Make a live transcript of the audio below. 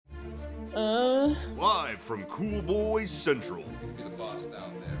Live from Cool Boys Central. You're the boss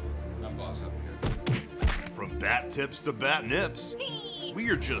down there. I'm boss up here. From bat tips to bat nips, we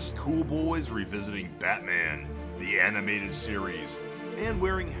are just cool boys revisiting Batman, the animated series, and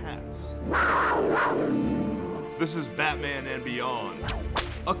wearing hats. This is Batman and Beyond,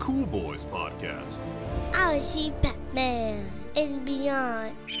 a Cool Boys podcast. I see Batman and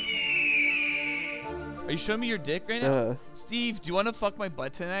Beyond. Are you showing me your dick right now? Steve, do you want to fuck my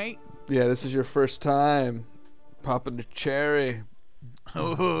butt tonight? Yeah, this is your first time popping the cherry.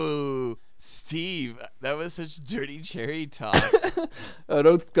 Oh, Steve, that was such dirty cherry talk. Oh,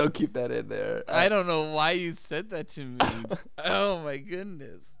 don't keep that in there. I don't know why you said that to me. Oh my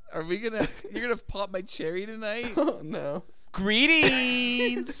goodness. You're gonna pop my cherry tonight? Oh, no.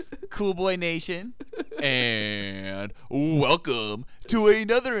 Greetings, Cool Boy Nation, and welcome to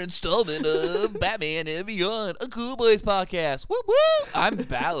another installment of Batman and Beyond, a Cool Boys podcast. Woo woo! I'm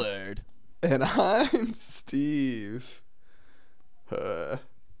Ballard. And I'm Steve.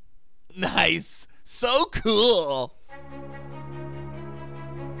 Nice. So cool.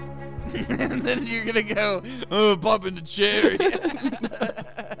 And then you're gonna go, oh, popping the cherry.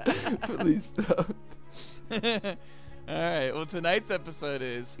 Please don't. All right, well, tonight's episode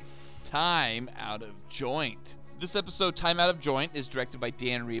is Time Out of Joint. This episode, Time Out of Joint, is directed by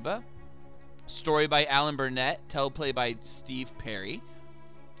Dan Reba, story by Alan Burnett, teleplay by Steve Perry,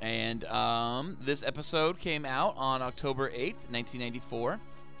 and this episode came out on October 8th, 1994,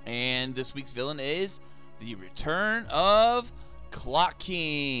 and this week's villain is the return of Clock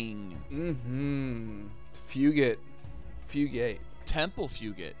King. Fugate. Temple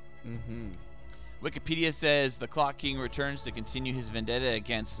Fugate. Mm-hmm. Wikipedia says the Clock King returns to continue his vendetta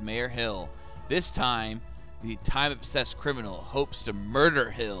against Mayor Hill. This time, the time-obsessed criminal hopes to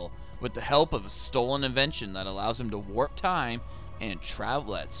murder Hill with the help of a stolen invention that allows him to warp time and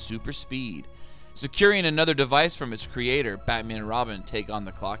travel at super speed. Securing another device from its creator, Batman and Robin take on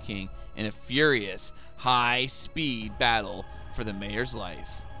the Clock King in a furious, high-speed battle for the mayor's life.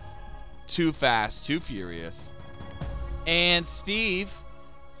 Too fast, too furious. And Steve,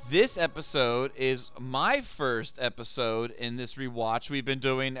 this episode is my first episode in this rewatch we've been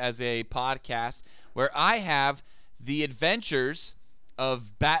doing as a podcast, where I have the adventures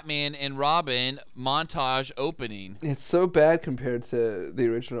of Batman and Robin montage opening. It's so bad compared to the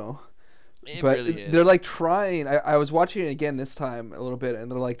original. It but really is. They're like trying. I was watching it again this time a little bit,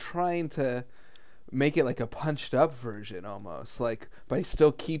 and they're like trying to make it like a punched up version almost, like by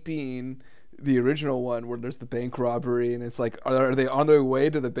still keeping the original one where there's the bank robbery, and it's like, are they on their way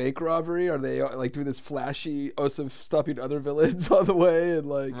to the bank robbery? Are they like doing this flashy also stopping other villains on the way, and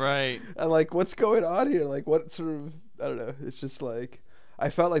like, right? And like, what's going on here? Like, what sort of, I don't know. It's just like, I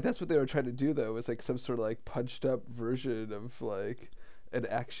felt like that's what they were trying to do though. It was like some sort of like punched up version of like an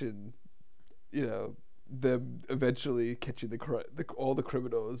action, them eventually catching all the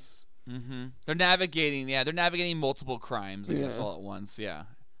criminals. Mm-hmm. They're navigating multiple crimes, I guess, all at once. Yeah,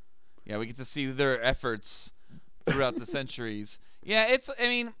 we get to see their efforts throughout the centuries. Yeah, it's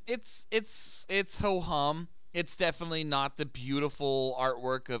ho-hum. It's definitely not the beautiful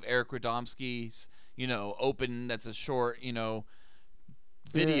artwork of Eric Radomski's, Open, that's a short,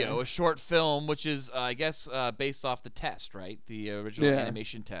 video, a short film, which is, I guess, based off the Test, right? The original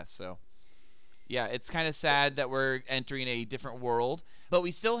animation Test, so... Yeah, it's kind of sad that we're entering a different world, but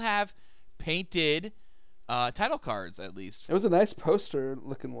we still have painted title cards, at least. It was a nice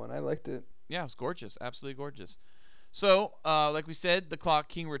poster-looking one. I liked it. Yeah, it was gorgeous. Absolutely gorgeous. So, like we said, the Clock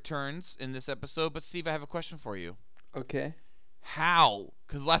King returns in this episode, but Steve, I have a question for you. Okay. How?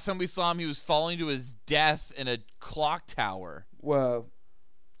 Because last time we saw him, he was falling to his death in a clock tower. Well,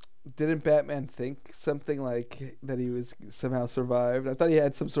 didn't Batman think something like that he was somehow survived? I thought he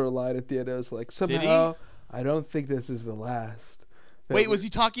had some sort of line at the end. It was like, somehow, I don't think this is the last. Wait, was he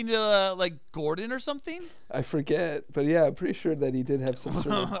talking to, like, Gordon or something? I forget. But, yeah, I'm pretty sure that he did have some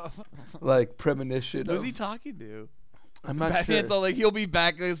sort of, like, premonition. Who's he talking to? I'm not Batman's sure. Batman's all like, he'll be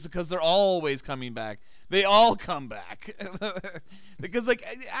back because they're always coming back. They all come back. Because, like,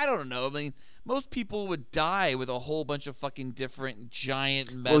 I don't know. I mean, most people would die with a whole bunch of fucking different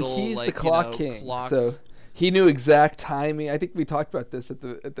giant metal, well, he's like, the Clock King, clocks. So he knew exact timing. I think we talked about this at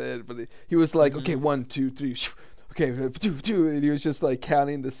the end, but he was like, okay, 1, 2, 3, okay, 2, and he was just like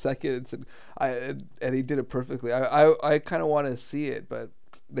counting the seconds, and he did it perfectly. I kind of want to see it, but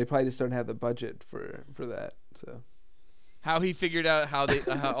they probably just don't have the budget for that. So how he figured out how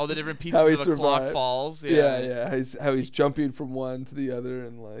all the different pieces how he of a survived. clock falls. Yeah. How he's jumping from one to the other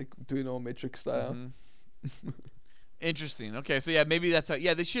and like doing all Matrix style. Mm-hmm. Interesting. Okay, so yeah, maybe that's how.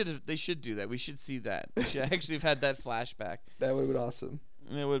 Yeah, they should do that. We should see that. We should actually have had that flashback. That would have been awesome.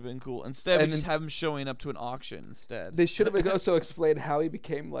 It would have been cool. Instead, And we just then- have him showing up to an auction instead. They should have also explained how he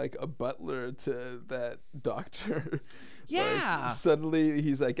became like a butler to that doctor. Yeah. Like, suddenly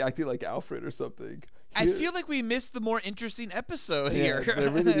he's like acting like Alfred or something. I feel like we missed the more interesting episode Yeah, here. they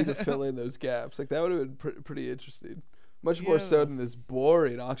really need to fill in those gaps. Like that would have been pretty interesting. Much more Yeah. so than this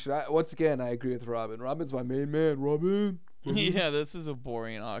boring auction. Once again, I agree with Robin. Robin's my main man. Robin. Yeah, this is a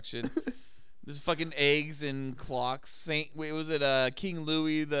boring auction. There's fucking eggs and clocks. Was it King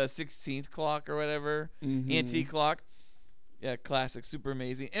Louis the 16th clock or whatever? Mhm. Antique clock. Yeah, classic, super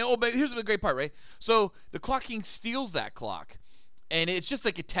amazing. And but here's the great part, right? So the Clock King steals that clock, and it's just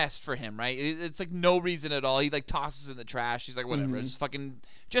like a test for him, right? It's like no reason at all. He like tosses it in the trash. He's like, whatever, just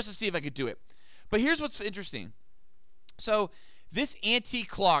to see if I could do it. But here's what's interesting. So this antique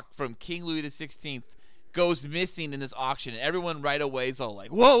clock from King Louis the 16th goes missing in this auction, and everyone right away is all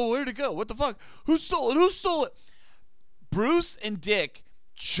like, whoa, where'd it go? What the fuck? Who stole it? Who stole it? Bruce and Dick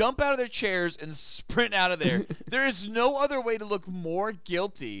jump out of their chairs and sprint out of there. There is no other way to look more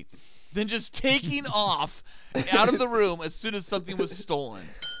guilty than just taking off out of the room as soon as something was stolen.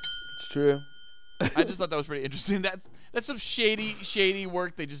 It's true. I just thought that was pretty interesting. That's some shady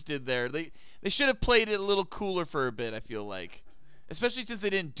work they just did there. They should have played it a little cooler for a bit, I feel like. Especially since they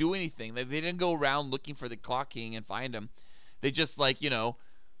didn't do anything. They didn't go around looking for the Clock King and find him. They just, like,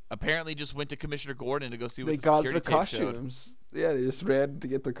 apparently just went to Commissioner Gordon to go see what They the got security their tape showed. costumes. Yeah, they just ran to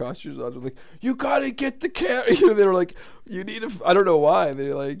get their costumes on. They're like, you gotta get the camera. They were like, you need I don't know why.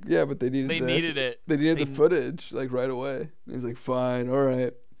 They're like, yeah, but they needed. They needed it. They needed the footage like right away. And he's like, fine, all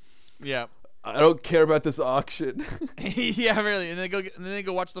right. Yeah. I don't care about this auction. Yeah, really. And then they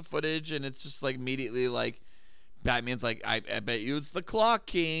go watch the footage, and it's just like immediately like Batman's like, I bet you it's the Clock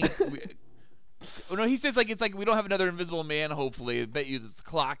King. No, he says it's like we don't have another Invisible Man. Hopefully, I bet you it's the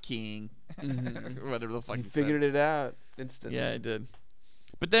Clock King. Or whatever the fuck He he figured said. it out instantly. Yeah, I did.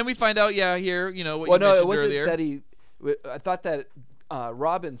 But then we find out, what Well, you no, mentioned it wasn't earlier. that he. I thought that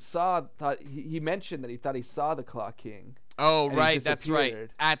Robin thought he mentioned that he thought he saw the Clock King. Oh, and he right, that's right.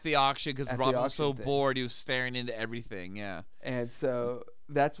 disappeared At the auction, because at the Robin was so auction thing. bored, he was staring into everything. Yeah. And so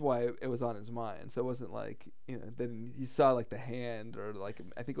that's why it was on his mind. So it wasn't like, then he saw like the hand or like,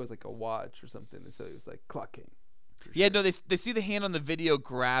 I think it was like a watch or something. And so he was like, Clock King. Yeah, no, they see the hand on the video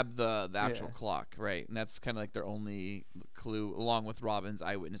grab the actual Yeah. clock, right? And that's kind of like their only clue, along with Robin's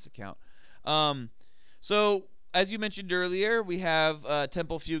eyewitness account. So, as you mentioned earlier, we have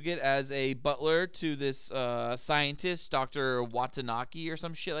Temple Fugit as a butler to this scientist, Dr. Watanaki or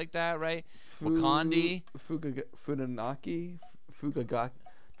some shit like that, right? Wakandi. Funanaki? Fugagaki?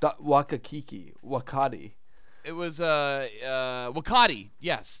 Wakakiki. Wakati. It was Wakati.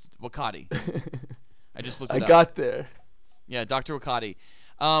 Yes, Wakati. I just looked I it up. got there. Yeah, Dr. Wakati.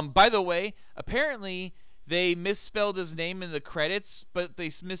 By the way, apparently they misspelled his name in the credits, but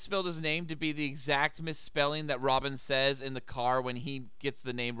they misspelled his name to be the exact misspelling that Robin says in the car when he gets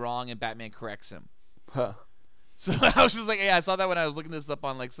the name wrong and Batman corrects him. Huh. So I was just like, yeah, I saw that when I was looking this up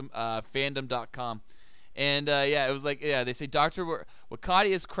on like some fandom.com. And yeah, it was like, yeah, they say Dr.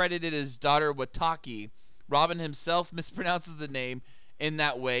 Wakati is credited as Dr. Wataki. Robin himself mispronounces the name in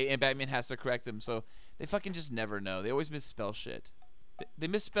that way, and Batman has to correct them. So they fucking just never know. They always misspell shit. They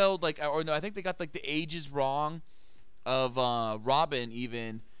misspelled or no, I think they got like the ages wrong of Robin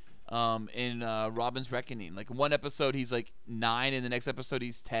even in Robin's Reckoning. Like one episode he's like 9, and the next episode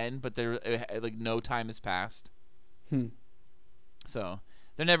he's 10, but there like no time has passed. So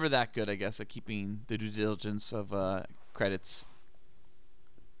they're never that good, I guess, at keeping the due diligence of credits,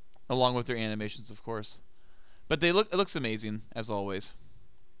 along with their animations, of course. But it looks amazing as always.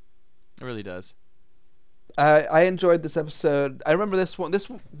 It really does. I enjoyed this episode. I remember this one.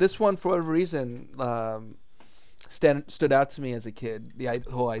 This one for whatever reason stood out to me as a kid. The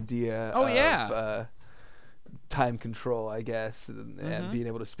whole idea of time control, I guess, and being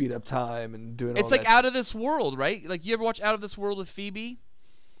able to speed up time and doing all It's that. like Out of This World, right? Like you ever watch Out of This World with Phoebe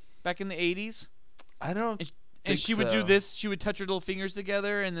back in the 80s? I don't. And think she would do so. this. She would touch her little fingers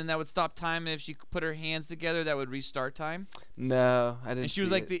together, and then that would stop time. And if she put her hands together, that would restart time. No, I didn't. And she was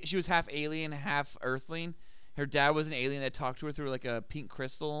like it. she was half alien, half Earthling. Her dad was an alien that talked to her through like a pink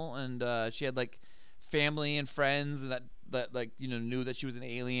crystal, and she had like family and friends that like knew that she was an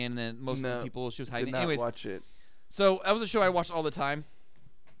alien. And most of the people she was hiding. Did not Anyways, watch it. so that was a show I watched all the time.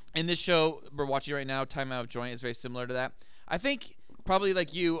 And this show we're watching right now, Time Out of Joint, is very similar to that. I think probably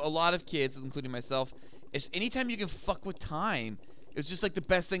like you, a lot of kids, including myself, it's anytime you can fuck with time, it's just like the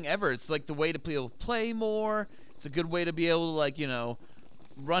best thing ever. It's like the way to be able to play more. It's a good way to be able to like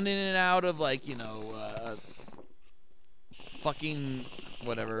run in and out of like fucking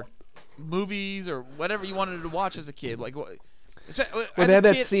whatever movies or whatever you wanted to watch as a kid. Like When they had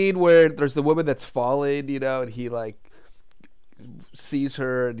that scene where there's the woman that's falling, you know, and he like sees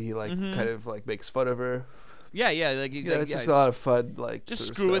her and he like kind of like makes fun of her. Yeah, like it's just a lot of fun, like just sort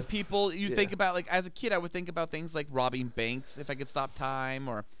of screw with stuff. people. You think about like as a kid, I would think about things like robbing banks if I could stop time,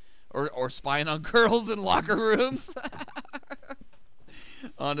 or spying on girls in locker rooms.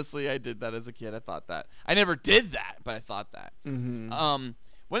 Honestly, I did that as a kid. I thought that. I never did that, but I thought that. Mm-hmm.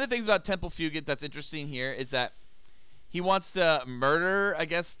 One of the things about Temple Fugit that's interesting here is that he wants to murder, I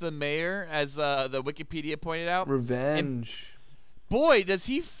guess, the mayor, as the Wikipedia pointed out. Revenge. Boy, does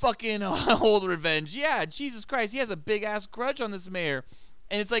he fucking hold revenge. Yeah, Jesus Christ. He has a big-ass grudge on this mayor.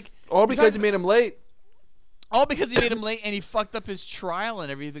 And it's like... All because he made him late. All because he made him late and he fucked up his trial and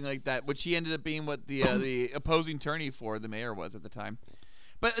everything like that, which he ended up being what the opposing attorney for the mayor was at the time.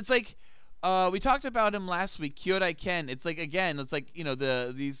 But it's like... we talked about him last week, Kyodai Ken. It's like, again, it's like, you know,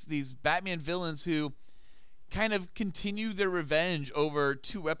 these Batman villains who kind of continue their revenge over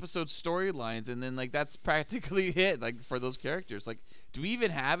 2 episode storylines, and then like that's practically it, like for those characters. Like, do we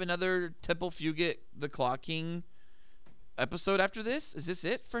even have another Temple Fugit the Clock King episode after this? Is this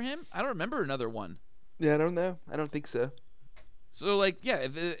it for him? I don't remember another one. Yeah, I don't know. I don't think so. So like, yeah,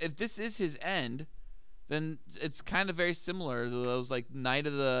 if this is his end, then it's kind of very similar to those like Night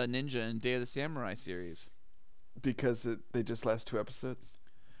of the Ninja and Day of the Samurai series. Because they just last 2 episodes.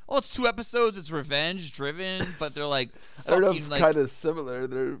 Well, it's 2 episodes. It's revenge driven, but they're like I don't know if fucking, like, kind of similar.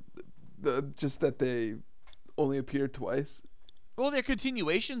 They're just that they only appear twice. well, they're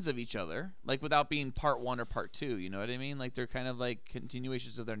continuations of each other, like without being part 1 or part 2. You know what I mean? Like they're kind of like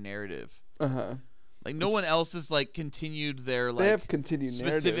continuations of their narrative. Like no one else has like continued their like they have continued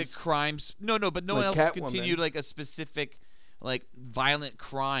specific narratives. crimes. No, but no Like one else has Catwoman. continued like a specific like violent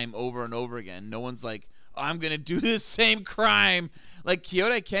crime over and over again. No one's like, I'm gonna do this same crime. Like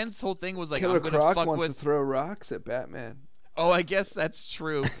Kyodai Ken's whole thing was like, Killer I'm gonna Croc fuck wants with. to throw rocks at Batman. Oh, I guess that's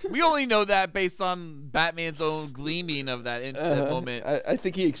true. We only know that based on Batman's own gleaming of that moment. I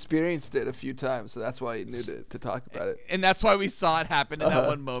think he experienced it a few times, so that's why he knew to talk about it. And that's why we saw it happen in that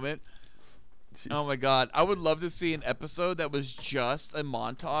one moment. Oh my god. I would love to see an episode that was just a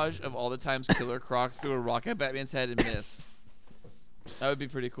montage of all the times Killer Croc threw a rock at Batman's head and missed. That would be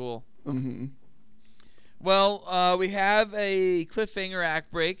pretty cool. Mm-hmm. Well, we have a cliffhanger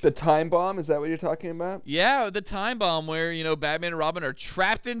act break. The time bomb, is that what you're talking about? Yeah, the time bomb where, you know, Batman and Robin are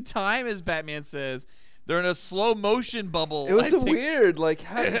trapped in time, as Batman says. They're in a slow motion bubble. It was weird. Like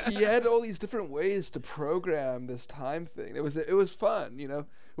he had all these different ways to program this time thing. It was fun, you know.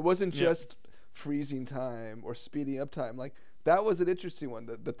 It wasn't just freezing time or speeding up time. Like that was an interesting one.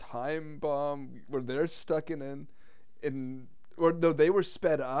 The time bomb where they're stuck in or no, they were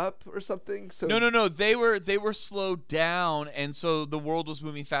sped up or something. So No. They were slowed down, and so the world was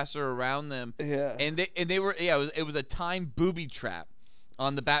moving faster around them. Yeah. And they were it was a time booby trap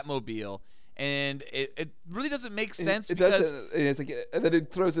on the Batmobile. And it really doesn't make sense because doesn't. And it's like, and then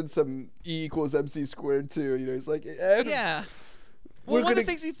it throws in some E = MC squared too. You know, it's like yeah. Well, one of the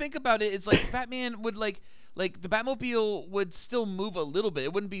things you think about it is like Batman would like the Batmobile would still move a little bit.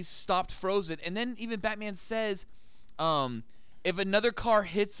 It wouldn't be stopped frozen. And then even Batman says, if another car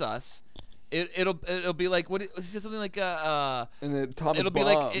hits us, it'll be like what? It says something like an atomic it'll bomb.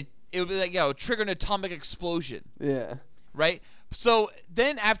 be like it'll be like trigger an atomic explosion. Yeah. Right. So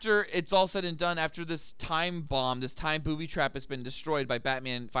then after it's all said and done, after this time bomb, this time booby trap has been destroyed by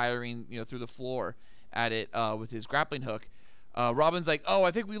Batman firing through the floor at it with his grappling hook. Robin's like, oh,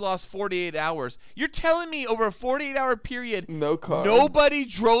 I think we lost 48 hours. You're telling me over a 48-hour period, no car, nobody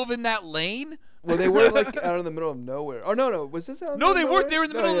drove in that lane? Well, they were like out in the middle of nowhere. Oh no, was this out? No, they weren't. They were in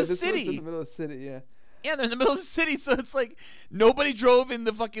the middle of the city. This was in the middle of the city. Yeah. Yeah, they're in the middle of the city, so it's like nobody drove in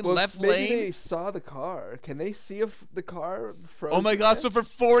the fucking left maybe lane. They saw the car. Can they see the car frozen? Oh my god! So for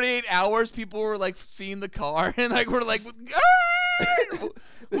 48 hours, people were like seeing the car, and like we're like, what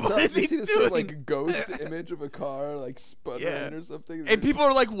is they he see this doing? sort of like ghost image of a car like sputtering or something. And people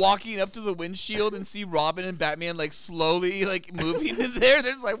are like walking up to the windshield and see Robin and Batman like slowly like moving in there.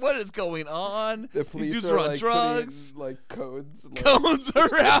 They're just like, what is going on? The These police dudes are on like drugs. putting like codes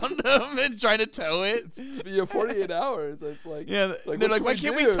Around them and trying to tow it. It's 48 hours. It's like Yeah, like, they're what like,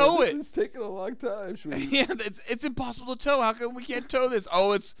 should why can't we tow this it? It's taking a long time. Should we? Yeah, it's impossible to tow. How come we can't tow this?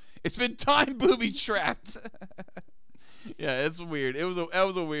 Oh, it's been time booby trapped. Yeah, it's weird. That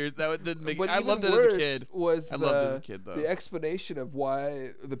was a weird. That didn't make. But I even loved it worse as a kid. Was I loved it as a kid though. the explanation of why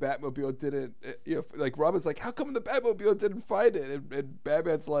the Batmobile didn't? Like Robin's like, how come the Batmobile didn't find it? And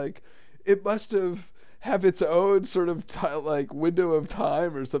Batman's like, it must have have its own sort of like window of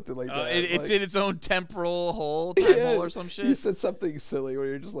time or something like that. It's like, in its own temporal hole, time hole or some shit. He said something silly where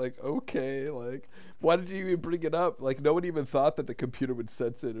you're just like, okay, like, why did you even bring it up? Like, no one even thought that the computer would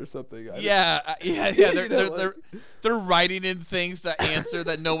sense it or something. Yeah. They're writing in things to answer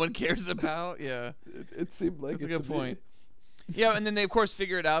that no one cares about. Yeah, it seemed like that's a it good to point. Me. Yeah, and then they of course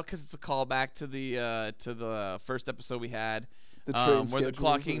figure it out because it's a callback to the first episode we had, The train where the schedules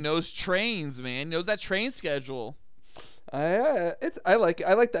Clock King and- knows trains, man, knows that train schedule. I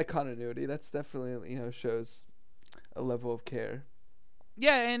like that continuity. That's definitely shows a level of care.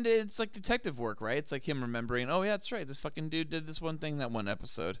 Yeah, and it's like detective work, right? It's like him remembering, oh yeah, that's right, this fucking dude did this one thing that one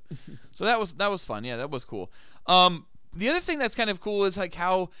episode. So that was fun. Yeah, that was cool. The other thing that's kind of cool is like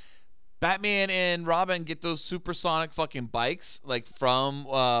how Batman and Robin get those supersonic fucking bikes, like from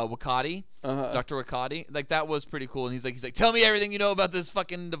Wakati, Dr. Wakati. Like that was pretty cool. And he's like, tell me everything you know about this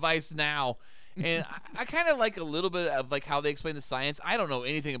fucking device now. And I kind of like a little bit of like how they explain the science. I don't know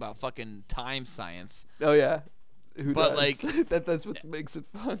anything about fucking time science. Oh yeah. Who But, does? like- that's what makes it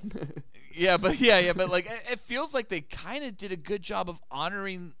fun. But like it feels like they kind of did a good job of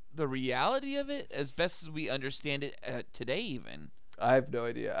honoring the reality of it as best as we understand it today even. I have no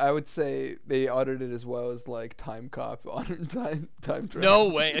idea. I would say they honored it as well as like Time Cop honored time travel. No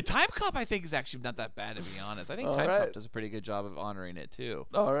way. A Time Cop I think is actually not that bad, to be honest. I think All Time Cop right. does a pretty good job of honoring it too.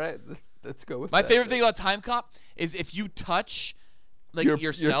 All right, let's go with My that. favorite thing about Time Cop is if you touch like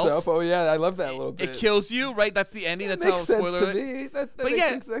yourself, Oh yeah, I love that a little bit. it kills you, right? That's the ending. That That's makes how sense spoiler to alert. me. That But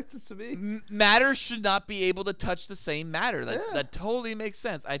makes sense to me. Matter should not be able to touch the same matter. Yeah. That totally makes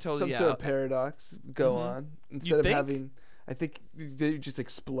sense. I totally Some sort of paradox go on instead of think? having. I think they just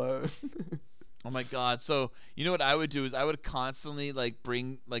explode. Oh my god. So you know what I would do is I would constantly like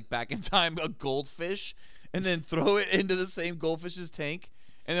bring like back in time a goldfish and then throw it into the same goldfish's tank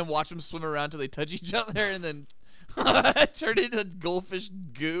and then watch them swim around till they touch each other and then turn it into goldfish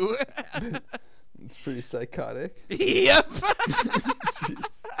goo. It's pretty psychotic. Yep. Jeez.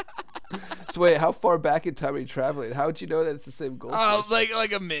 So wait, how far back in time are you traveling? How would you know that it's the same goldfish?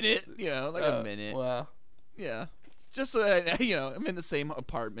 Like a minute, like a minute. Wow. Yeah. Just so I'm in the same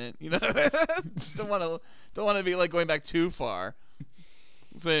apartment, don't want to be like going back too far.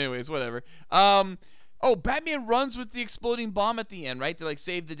 So anyways, whatever. Batman runs with the exploding bomb at the end, right? To like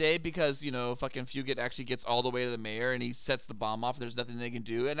save the day because, fucking Fugit actually gets all the way to the mayor and he sets the bomb off and there's nothing they can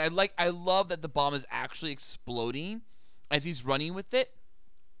do. And I love that the bomb is actually exploding as he's running with it.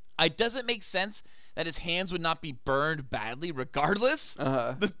 It doesn't make sense that his hands would not be burned badly regardless.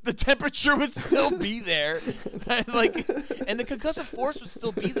 The temperature would still be there. And the concussive force would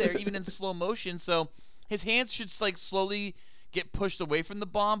still be there even in slow motion. So his hands should like slowly get pushed away from the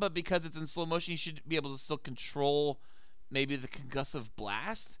bomb, but because it's in slow motion, he should be able to still control maybe the concussive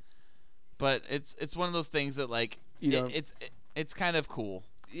blast. But it's one of those things that like it's kind of cool.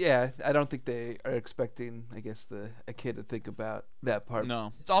 Yeah, I don't think they are expecting, I guess, a kid to think about that part.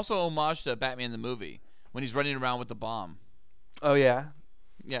 No. It's also a homage to Batman the movie when he's running around with the bomb. Oh yeah.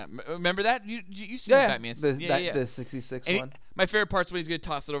 Yeah, remember that? You seen Yeah. Batman? The 66 And one. my favorite part's when he's gonna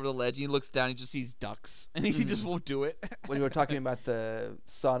toss it over the ledge and he looks down and he just sees ducks and he just won't do it. When you were talking about the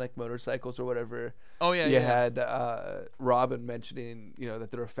Sonic motorcycles or whatever, Oh yeah, you yeah. had Robin mentioning,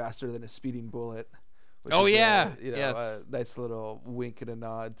 that they're faster than a speeding bullet. Which Oh, is, yeah. a nice little wink and a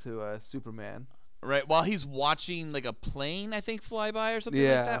nod to Superman. Right, while he's watching like a plane, I think, fly by or something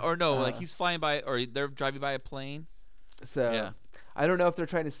Yeah, like that. Or no, like he's flying by, or they're driving by a plane. So Yeah. I don't know if they're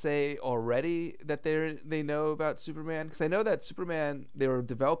trying to say already that they know about Superman, because I know that Superman, they were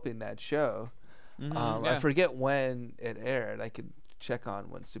developing that show. Yeah. I forget when it aired. I could check on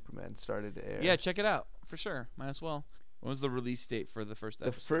when Superman started to air. Yeah, check it out for sure. Might as well. When was the release date for the first The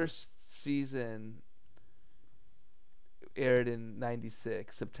episode? first season aired in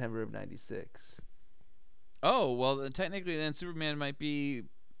 96, September of 96. Oh, well, then technically, then Superman might be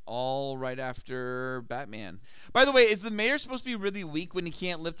all right after Batman. By the way, is the mayor supposed to be really weak when he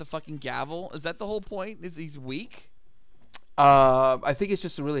can't lift the fucking gavel? Is that the whole point? Is he's weak? I think it's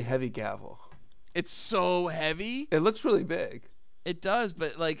just a really heavy gavel. It's so heavy. It looks really big. It does,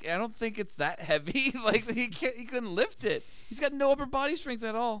 but like I don't think it's that heavy. Like he couldn't lift it. He's got no upper body strength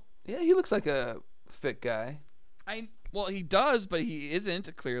at all. Yeah, he looks like a fit guy. Well, he does, but he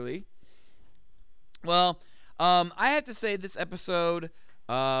isn't clearly. Well, I have to say this episode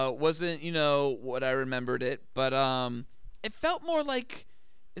wasn't what I remembered it, but it felt more like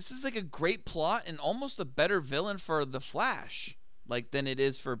this is like a great plot and almost a better villain for the Flash, like than it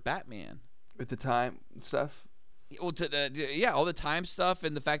is for Batman. With the time stuff. Well, all the time stuff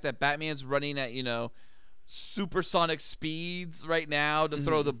and the fact that Batman's running at supersonic speeds right now to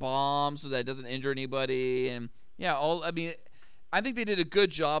throw the bomb so that it doesn't injure anybody. And yeah, I think they did a good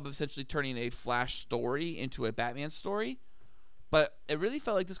job of essentially turning a Flash story into a Batman story. But it really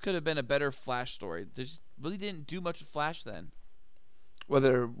felt like this could have been a better Flash story. They just really didn't do much with Flash then. Well,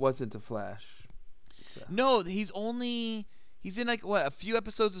 there wasn't a Flash. So. No, he's in like what, a few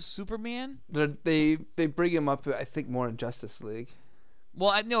episodes of Superman. They bring him up, I think, more in Justice League.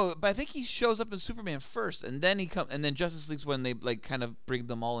 Well, I know, but I think he shows up in Superman first, and then and then Justice League's when they like kind of bring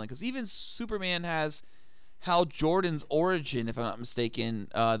them all in, because even Superman has Hal Jordan's origin, if I'm not mistaken,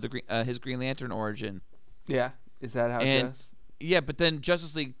 his Green Lantern origin. Yeah, is that how it goes? Yeah, but then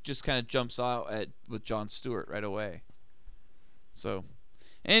Justice League just kind of jumps out with Jon Stewart right away. So,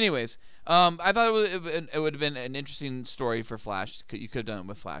 anyways, I thought it would have been an interesting story for Flash. You could have done it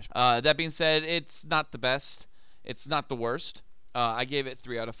with Flash. That being said, it's not the best. It's not the worst. I gave it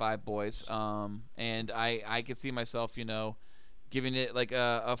 3 out of 5 boys. And I could see myself, giving it like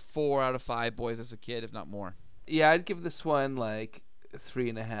a 4 out of 5 boys as a kid, if not more. Yeah, I'd give this one like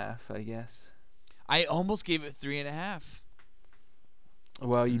 3.5, I guess. I almost gave it 3.5.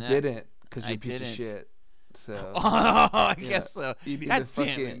 Well, you didn't, because you're a piece of shit. So I guess so. You need to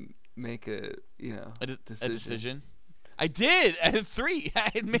fucking make a decision. I did at 3. I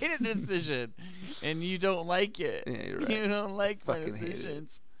had made a decision, and you don't like it. Yeah, you're right. You don't like my fucking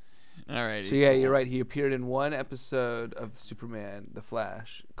decisions. All right. So yeah, you're right. He appeared in one episode of Superman, The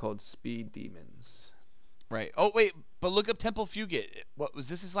Flash, called Speed Demons. Right. Oh wait, but look up Temple Fugate. What was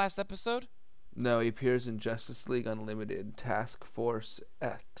this? His last episode? No, he appears in Justice League Unlimited Task Force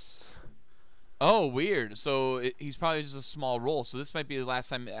X. Oh, weird. So he's probably just a small role. So this might be the last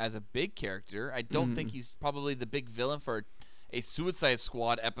time as a big character. I don't think he's probably the big villain for a Suicide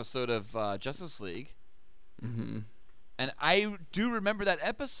Squad episode of Justice League. Mm-hmm. And I do remember that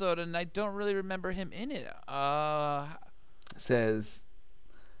episode, and I don't really remember him in it. Says,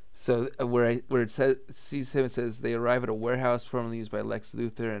 so where it says sees him, it says they arrive at a warehouse formerly used by Lex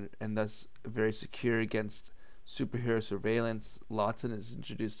Luthor and thus very secure against superhero surveillance. Lawton is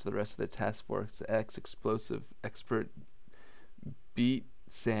introduced to the rest of the Task Force X explosive expert Beat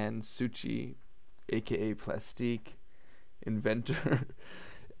San Suchi, aka Plastique, inventor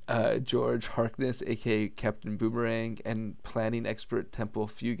George Harkness, aka Captain Boomerang, and planning expert Temple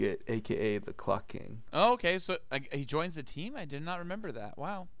Fugate, aka the Clock King. Oh, okay. So he joins the team? I did not remember that.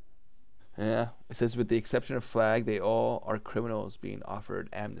 Wow. Yeah. It says, with the exception of Flag, they all are criminals being offered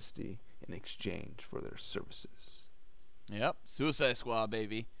amnesty in exchange for their services. Yep. Suicide Squad,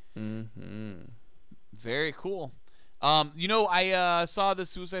 baby. Mm-hmm. Very cool. I saw the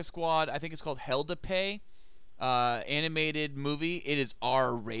Suicide Squad, I think it's called Hell to Pay, animated movie. It is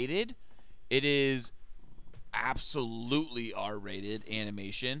R-rated. It is absolutely R-rated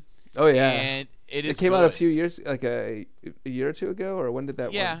animation. Oh yeah. And it came out a few years, like a year or two ago, or when did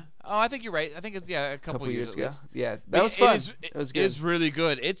that? Yeah. one? Oh, I think you're right. I think it's a couple years ago. Least. Yeah, that was fun. It was good. It is really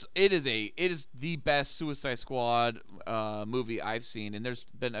good. It is the best Suicide Squad movie I've seen, and there's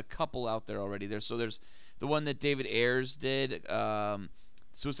been a couple out there already. There's the one that David Ayers did,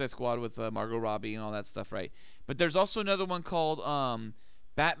 Suicide Squad with Margot Robbie and all that stuff, right? But there's also another one called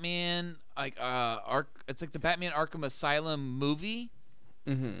Batman, it's like the Batman Arkham Asylum movie.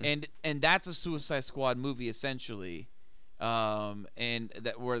 Mm-hmm. And that's a Suicide Squad movie essentially, and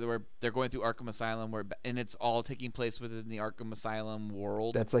that where they're going through Arkham Asylum, and it's all taking place within the Arkham Asylum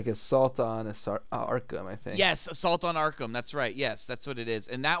world. That's like Assault on Arkham, I think. Yes, Assault on Arkham. That's right. Yes, that's what it is,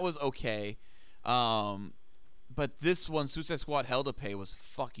 and that was okay. But this one, Suicide Squad Hell to Pay, was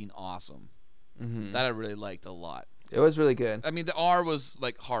fucking awesome. Mm-hmm. That I really liked a lot. It was really good. I mean, the R was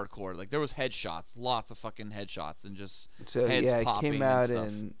like hardcore. Like there was headshots, lots of fucking headshots, and just heads it popping came out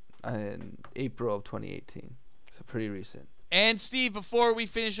and in April of 2018, so pretty recent. And Steve, before we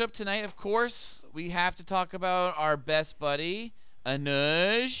finish up tonight, of course, we have to talk about our best buddy,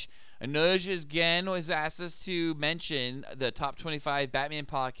 Anuj. Anuj again has asked us to mention the top 25 Batman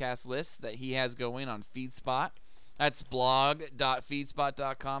podcast list that he has going on FeedSpot. That's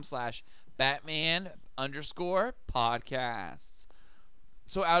blog.feedspot.com/Batman_podcasts.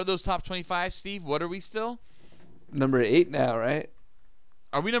 So out of those top 25, Steve, what are we still? Number 8 now, right?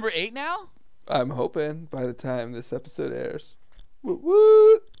 Are we number 8 now? I'm hoping by the time this episode airs.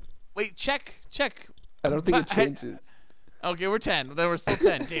 Woo! Wait, check. I don't think it changes. Okay, we're 10. Then we're still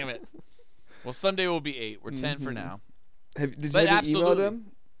 10. Damn it. Well, someday we'll be 8. We're 10 for now. Did you email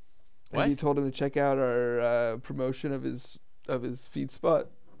him? What? Have you told him to check out our promotion of his FeedSpot?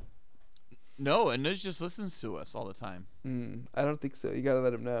 No, Anuj just listens to us all the time. I don't think so. You gotta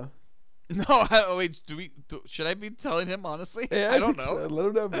let him know. No, wait. Should I be telling him honestly? Yeah, I don't know. So. Let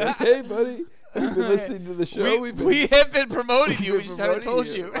him know. Be like, hey, buddy, You've been listening to the show. We have been promoting you. We just haven't told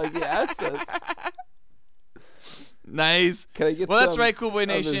promoting you. Like you asked us. Nice. Can I get Well, some that's right, Cool Boy of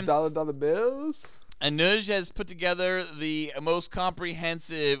those Nation. dollar bills? Anuj has put together the most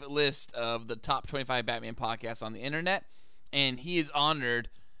comprehensive list of the top 25 Batman podcasts on the internet, and he is honored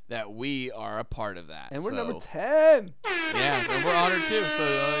that we are a part of that. And we're So, number 10. Yeah, and we're honored too.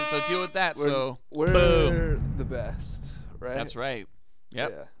 So deal with that. We're Boom. the best, right? That's right. Yep.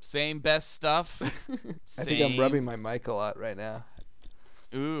 Yeah. Same best stuff. I think I'm rubbing my mic a lot right now.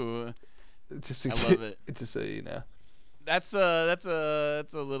 Ooh, Just I love it. Just so you know. That's code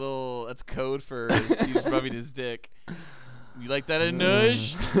for he's rubbing his dick. You like that,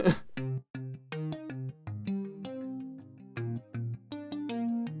 Anuj?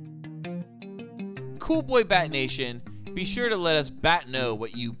 Cool Boy Bat Nation, be sure to let us bat know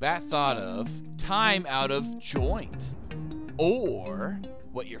what you bat thought of Time Out of Joint, or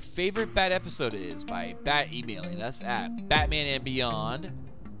what your favorite Bat episode is by bat emailing us at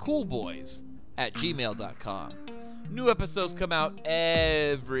batmanandbeyondcoolboys@gmail.com. New episodes come out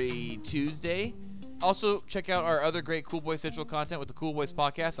every Tuesday. Also, check out our other great Cool Boy Central content with the Cool Boys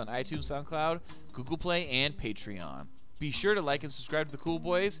podcast on iTunes, SoundCloud, Google Play, and Patreon. Be sure to like and subscribe to the Cool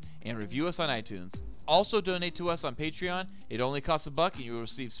Boys and review us on iTunes. Also, donate to us on Patreon. It only costs $1 and you will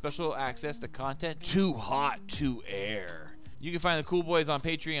receive special access to content too hot to air. You can find the Cool Boys on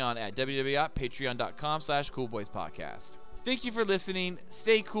Patreon at www.patreon.com/coolboyspodcast. Thank you for listening.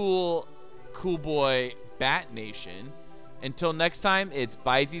 Stay cool, Cool Boy Bat Nation. Until next time, it's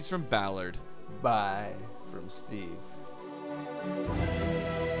Byzies from Ballard. Bye from Steve.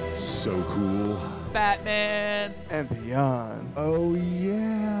 So cool. Batman And beyond. Oh,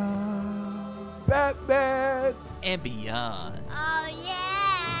 yeah. Batman. and beyond.